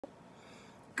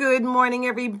Good morning,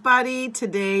 everybody.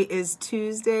 Today is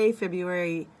Tuesday,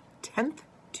 February 10th,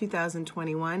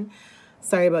 2021.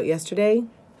 Sorry about yesterday.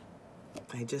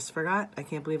 I just forgot. I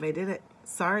can't believe I did it.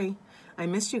 Sorry. I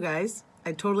missed you guys.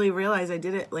 I totally realized I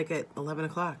did it like at 11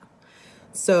 o'clock.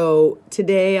 So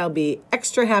today I'll be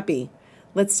extra happy.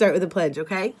 Let's start with a pledge,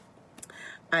 okay?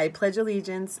 I pledge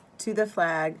allegiance to the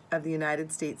flag of the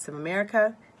United States of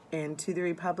America and to the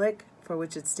republic for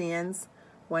which it stands,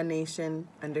 one nation,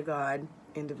 under God,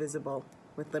 indivisible,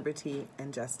 with liberty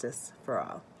and justice for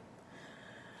all.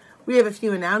 We have a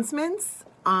few announcements.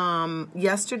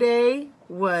 Yesterday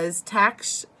was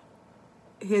Tax.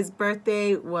 His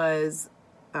birthday was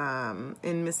in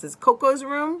Mrs. Coco's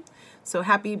room, so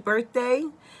happy birthday.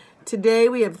 Today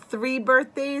we have 3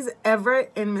 birthdays,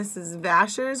 Everett in Mrs.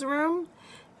 Vasher's room,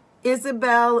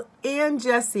 Isabel and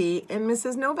Jesse in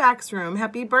Mrs. Novak's room.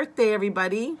 Happy birthday,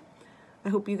 everybody. I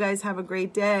hope you guys have a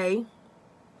great day.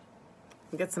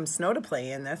 We got some snow to play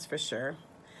in, that's for sure.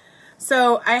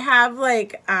 So I have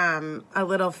like a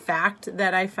little fact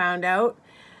that I found out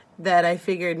that I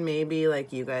figured maybe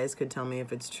like you guys could tell me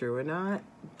if it's true or not.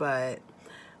 But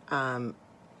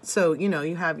so, you know,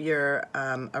 you have your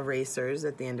erasers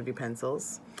at the end of your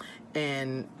pencils,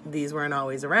 and these weren't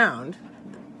always around.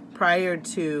 Prior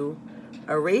to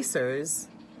erasers,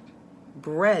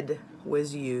 bread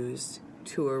was used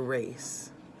to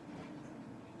erase.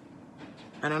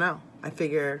 I don't know. I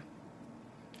think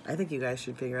you guys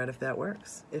should figure out if that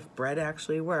works. If bread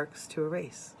actually works to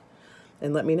erase.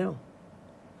 And let me know.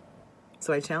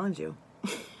 So I challenge you.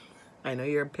 I know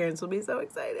your parents will be so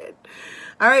excited.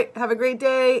 All right, have a great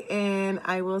day, and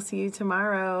I will see you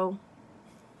tomorrow.